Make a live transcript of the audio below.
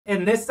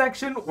In this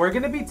section, we're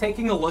going to be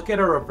taking a look at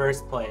a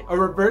reverse play. A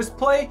reverse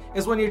play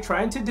is when you're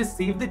trying to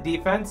deceive the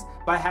defense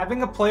by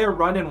having a player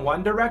run in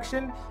one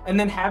direction and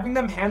then having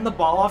them hand the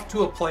ball off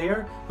to a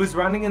player who's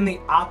running in the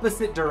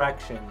opposite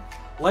direction.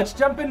 Let's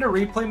jump into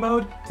replay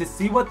mode to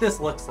see what this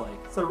looks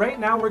like. So right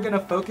now we're going to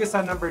focus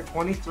on number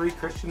 23,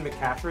 Christian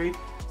McCaffrey.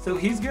 So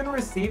he's going to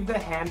receive the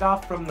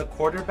handoff from the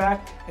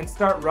quarterback and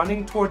start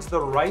running towards the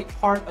right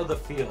part of the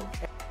field.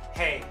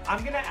 Hey,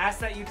 I'm gonna ask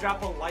that you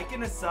drop a like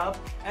and a sub,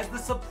 as the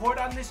support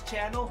on this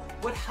channel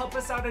would help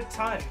us out a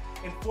ton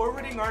in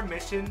forwarding our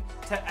mission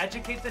to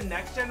educate the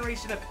next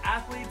generation of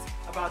athletes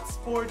about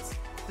sports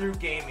through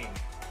gaming.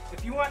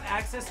 If you want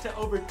access to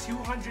over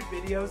 200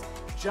 videos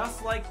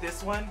just like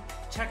this one,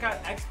 check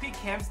out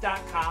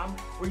xpcamps.com,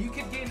 where you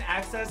can gain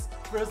access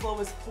for as low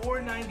as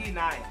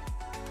 $4.99.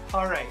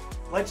 Alright,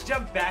 let's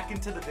jump back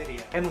into the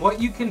video. And what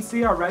you can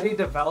see already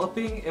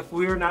developing, if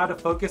we were now to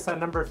focus on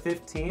number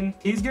 15,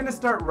 he's going to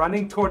start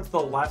running towards the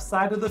left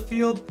side of the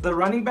field. The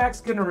running back's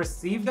going to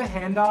receive the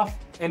handoff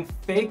and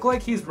fake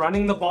like he's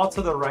running the ball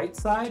to the right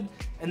side,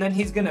 and then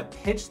he's going to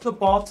pitch the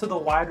ball to the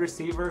wide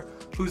receiver,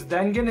 who's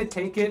then going to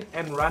take it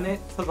and run it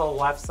to the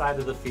left side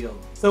of the field.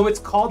 So it's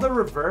called a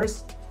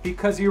reverse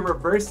because you're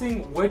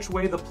reversing which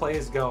way the play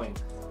is going.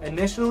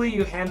 Initially,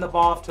 you hand the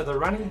ball off to the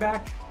running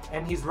back,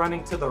 and he's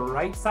running to the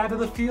right side of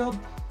the field,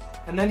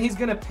 and then he's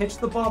gonna pitch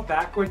the ball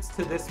backwards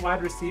to this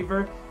wide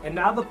receiver, and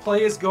now the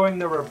play is going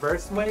the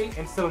reverse way,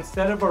 and so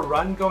instead of a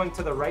run going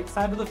to the right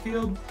side of the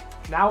field,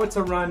 now it's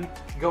a run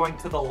going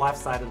to the left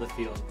side of the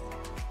field.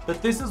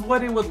 But this is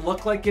what it would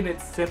look like in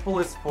its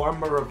simplest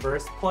form, a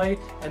reverse play,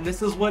 and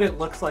this is what it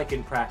looks like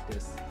in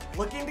practice.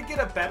 Looking to get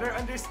a better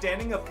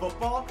understanding of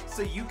football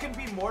so you can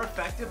be more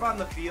effective on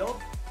the field?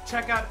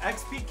 Check out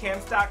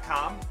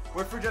xpcamps.com,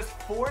 where for just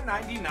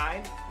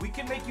 $4.99, we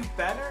can make you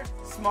better,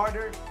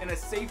 smarter, and a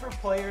safer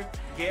player,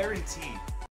 guaranteed.